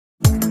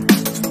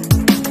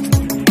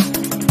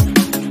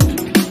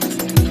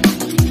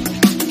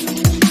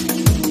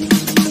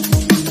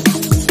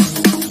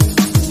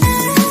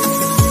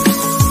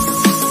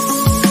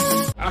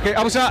Okay,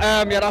 I was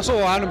yeah, so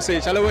Hanum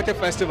say Chale Wote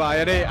Festival.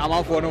 Yeah, I'm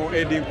out for no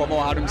ending come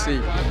on Hanum say.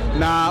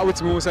 Now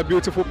it's most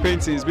beautiful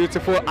paintings,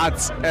 beautiful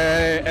arts,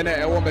 and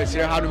I want to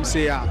share Hanum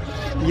say.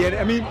 Yeah,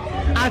 I mean,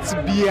 arts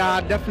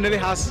beer definitely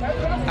has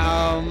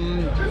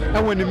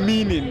when the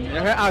meaning.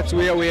 Yeah, arts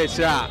where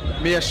share.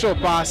 Me a shop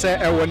pass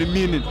when the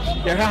meaning.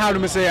 Yeah,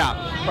 Hanum say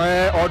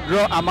or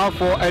draw a mouth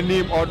for a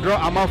name, or draw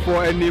a mouth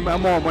for a name,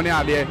 and more money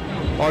out there.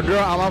 Or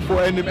draw a mouth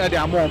for a name at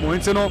the more.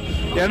 You know,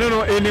 you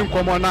know any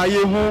come on now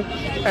you who.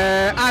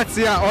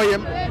 Atia oye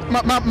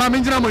ma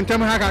minjina mo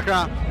ntem ha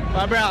kakra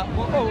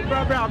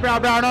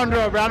bra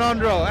non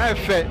draw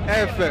efe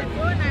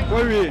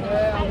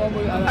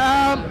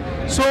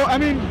so I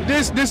mean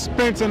this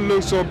painting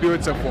looks so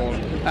beautiful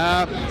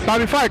but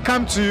before I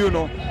come to you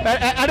know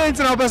I don't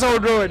know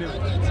person draw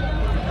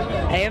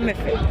any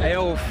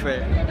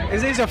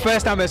is this your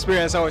first time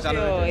experience? Sure,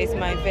 it's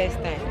my first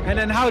time. And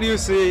then how do you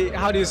see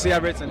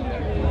everything?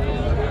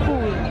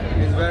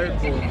 Very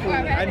cool.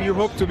 And you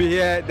hope to be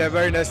here the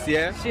very next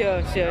year?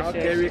 Sure.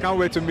 Okay, we can't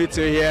wait to meet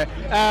you here.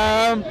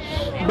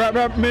 But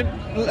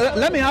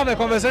let me have a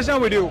conversation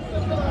with you.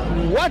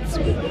 What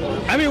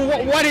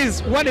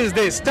is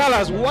this? Tell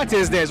us, what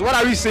is this? What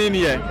are we seeing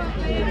here?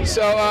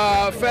 So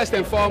first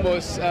and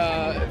foremost,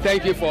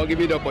 thank you for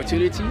giving the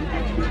opportunity.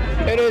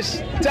 It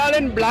is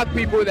telling black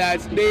people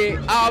that they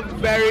have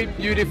very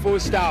beautiful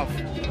stuff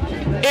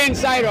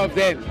inside of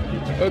them.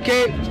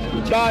 Okay,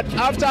 but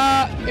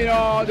after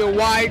the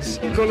whites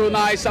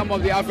colonized some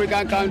of the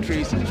African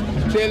countries,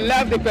 they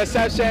left the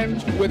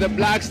perception with the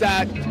blacks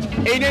that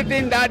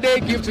anything that they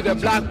give to the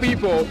black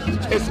people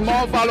is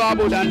more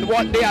valuable than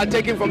what they are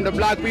taking from the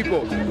black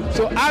people.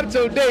 So up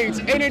till date,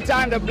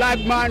 anytime the black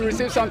man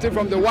receives something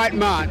from the white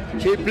man,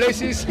 he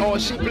places or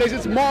she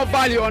places more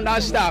value on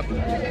that stuff,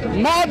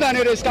 more than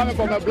it is coming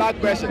from a black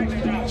person.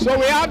 So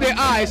we have the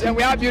eyes and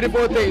we have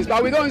beautiful things,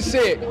 but we don't see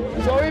it.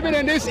 So even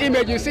in this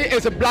image, you see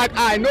it's a black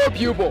eye, no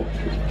pupil.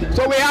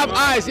 So we have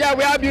eyes, yeah,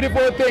 we have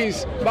beautiful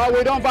things, but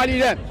we don't value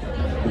them.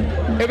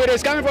 If it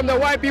is coming from the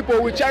white people,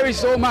 we cherish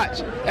so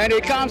much, and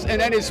it comes and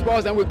then it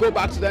spoils, and we go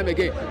back to them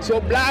again. So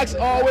blacks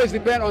always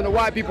depend on the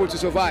white people to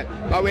survive,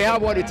 but we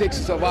have what it takes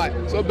to survive.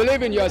 So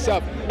believe in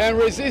yourself and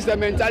resist the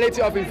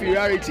mentality of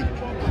inferiority.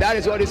 That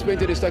is what this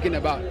painting is talking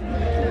about.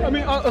 I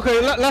mean,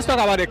 okay, let's talk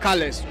about the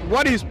colors.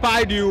 What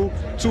inspired you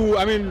to,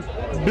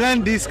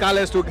 blend these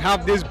colors to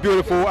have this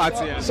beautiful art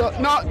here? So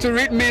not to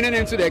read meaning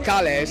into the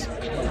colors,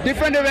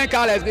 different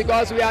colors,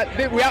 because we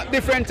have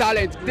different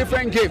talents,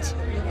 different gifts.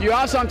 You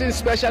have something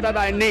special that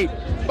I need,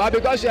 but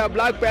because you're a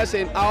black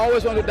person, I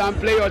always want to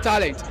downplay your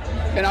talent.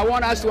 And I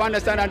want us to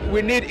understand that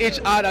we need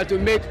each other to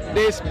make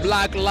this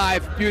black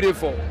life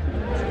beautiful.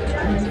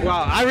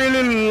 Wow, I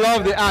really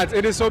love the art.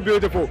 It is so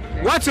beautiful.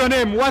 What's your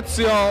name? What's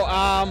your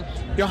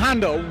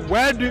handle?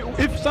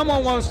 If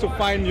someone wants to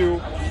find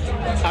you,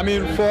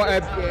 for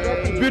a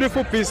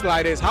beautiful piece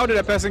like this, how did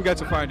a person get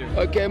to find you?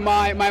 Okay,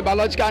 my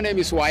biological name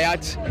is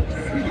Wyatt,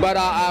 but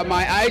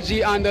my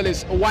IG handle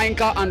is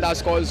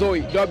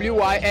Wynka_Zoe,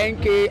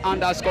 WYNK_ZOE,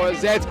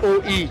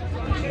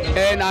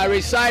 and I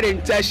reside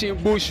in Teshin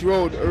Bush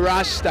Road,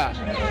 Rasta,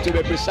 to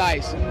be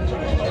precise.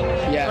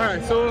 Yeah. All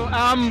right. So,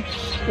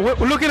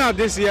 we're looking at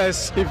this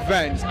year's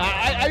event.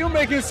 Are you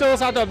making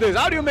sales out of this?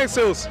 How do you make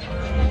sales?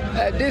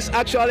 This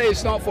actually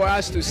is not for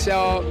us to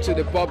sell to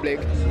the public.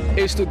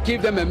 It's to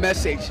give them a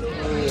message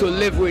to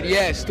live with.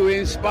 Yes, to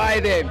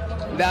inspire them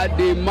that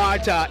they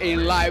matter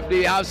in life.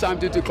 They have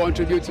something to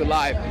contribute to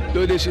life.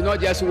 Though they should not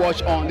just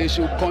watch on. They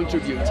should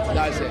contribute.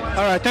 That's it.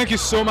 All right. Thank you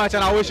so much,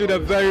 and I wish you the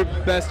very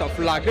best of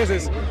luck. This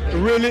is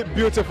really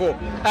beautiful.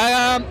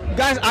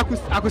 Guys,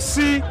 I could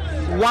see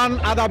one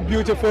other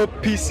beautiful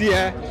piece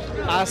here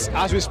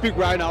as we speak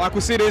right now. I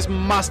could see this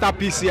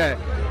masterpiece here.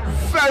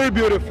 Very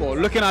beautiful.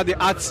 Looking at the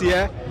arts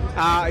here,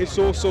 it's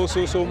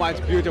so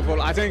much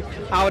beautiful. I think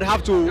I would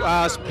have to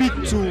speak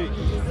to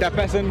the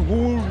person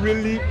who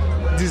really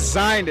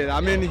designed it.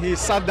 He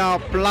sat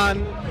down,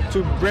 planned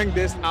to bring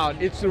this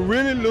out. It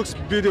really looks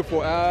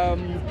beautiful.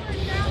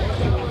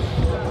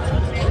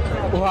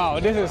 Wow,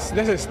 this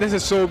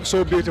is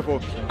so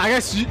beautiful. I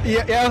guess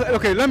yeah.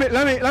 Okay,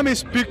 let me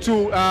speak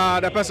to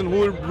the person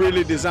who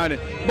really designed it.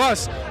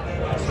 Boss,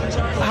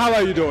 how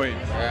are you doing?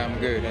 Yeah, I'm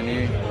good. And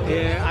you?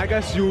 Yeah, I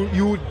guess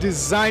you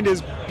designed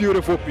this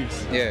beautiful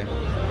piece. Yeah.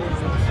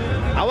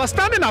 I was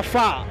standing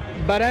afar,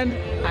 but then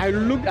I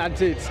looked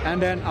at it and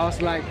then I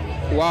was like,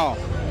 wow,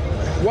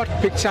 what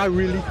picture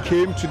really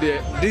came to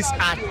this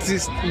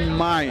artist's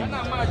mind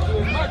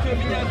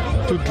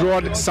to draw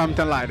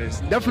something like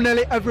this?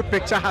 Definitely every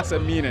picture has a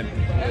meaning.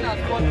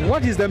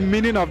 What is the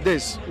meaning of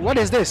this? What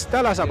is this?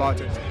 Tell us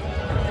about it.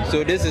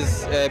 So this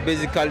is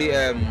basically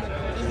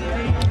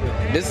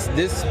this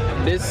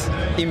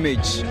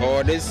image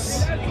or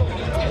this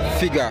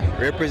figure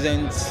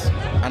represents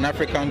an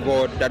African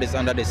god that is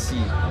under the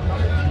sea.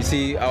 You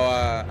see,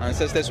 our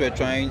ancestors were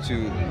trying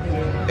to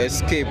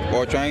escape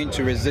or trying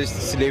to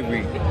resist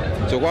slavery.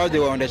 So while they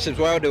were on the ships,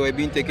 while they were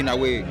being taken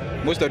away,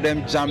 most of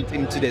them jumped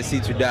into the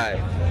sea to die.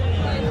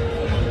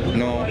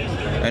 No,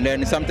 and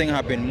then something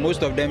happened.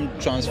 Most of them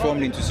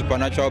transformed into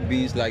supernatural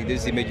beings like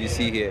this image you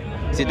see here.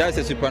 See, that's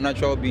a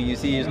supernatural being. You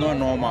see, it's not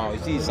normal. You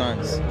see his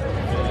hands.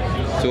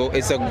 So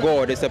it's a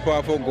god. It's a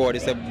powerful god.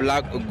 It's a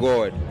black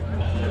god.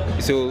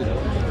 So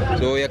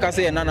you can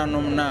say na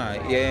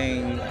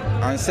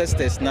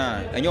ancestors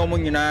na and your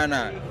money na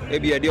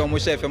ebi ade omo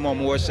chef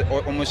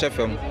omo chef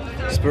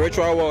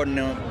spiritual world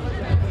no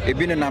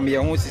ebi na me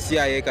ho sisi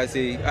aye ka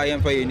say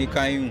ayen fa ye ni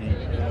kan hu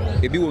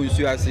ebi wo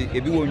nsu ase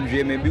ebi wo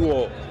ndwe me ebi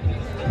wo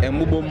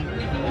emubom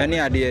any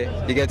ade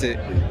you get it.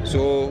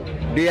 So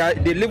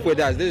they live with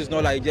us. This is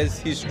not like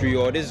just history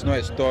or this is not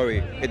a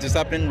story. It is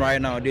happening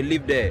right now. They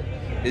live there.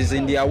 It's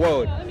in their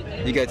world.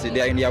 You get it?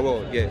 They are in their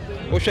world. Yeah.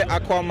 Oshe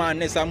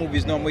Aquaman, some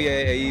movies no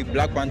more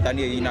Black Panther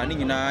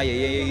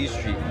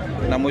history.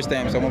 Now most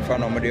times someone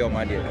found on my dear.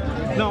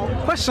 Now,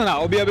 question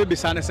I'll be able to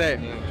say,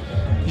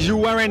 you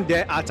weren't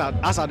there as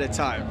at the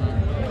time.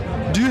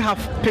 Do you have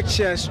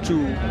pictures to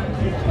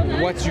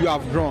what you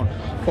have drawn,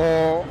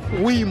 or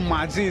we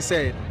imagine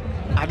said,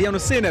 I didn't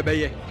say never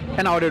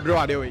and I would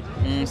draw the way.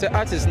 So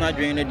art is not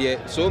doing it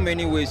yet. So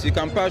many ways you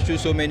can pass through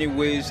so many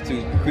ways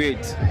to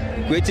create.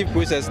 Creative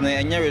process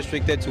and you're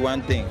restricted to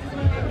one thing.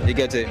 You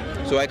get it?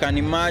 So I can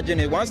imagine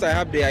it. Once I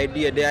have the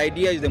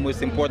idea is the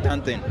most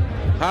important thing.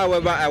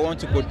 However, I want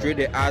to portray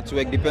the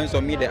artwork depends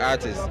on me, the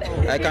artist.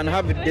 I can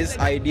have this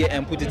idea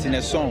and put it in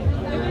a song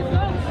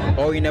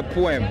or in a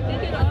poem.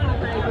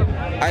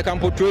 I can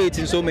portray it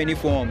in so many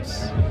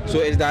forms. So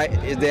it's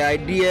the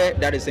idea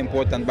that is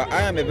important. But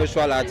I am a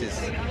visual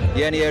artist.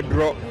 Yeah,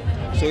 draw.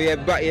 So you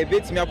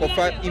bet me up of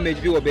image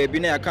view or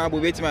baby, I can't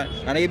wait man,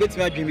 and I bet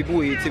me dream people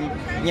with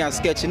him,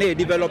 sketch,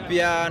 develop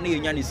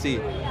here, say.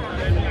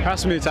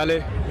 Trust me,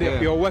 Chale,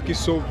 your work is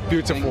so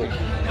beautiful.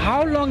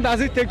 How long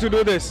does it take to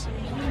do this?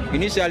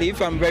 Initially,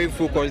 if I'm very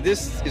focused,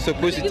 this is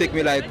supposed to take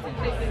me like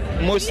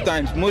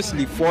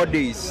mostly 4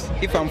 days.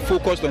 If I'm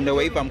focused on the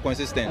way, if I'm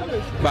consistent.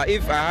 But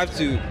if I have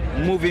to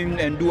move in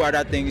and do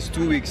other things,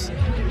 2 weeks.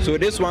 So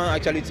this one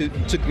actually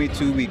took me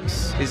 2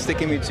 weeks. It's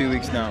taking me 2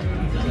 weeks now.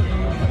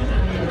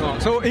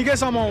 So in case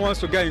someone wants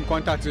to get in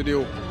contact with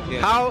you,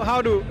 yeah.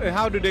 How do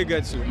they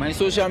get you? My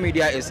social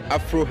media is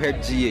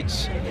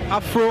AfroHeadGH.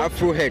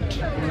 AfroHead.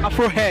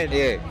 AfroHead.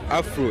 Yeah,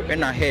 Afro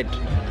and a head.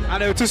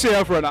 And to say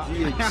Afro now.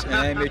 GH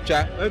and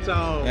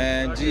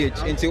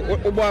GH. Until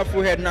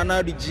AfroHead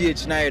now the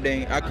GH now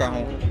then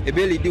account. A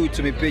belly do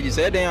to me pages.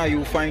 Then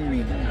you find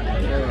me.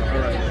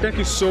 Thank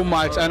you so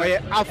much. And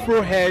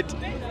AfroHead.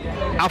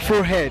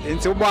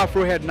 Until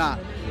AfroHead now.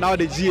 Now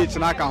the GH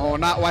na ka ho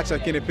na watch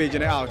the page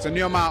in out. And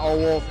nioma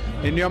owo,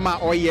 nioma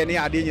oye ni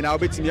ade nyina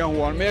obetimi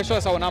ho. Make sure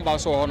say number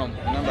so ho no.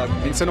 Number.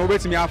 Nse no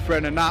obetimi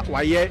afrɛ na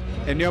waye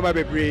nioma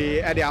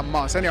bebre e de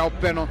amount. Say na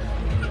open no.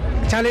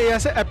 Chale,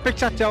 yes, a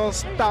picture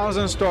tells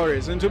 1,000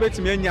 stories. And to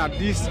betimi anya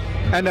this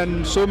and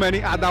then so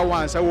many other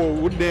ones.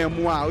 Would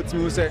them wa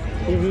utimi say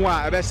who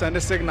are send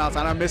the signals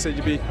and a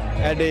message be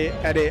at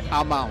the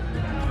amount.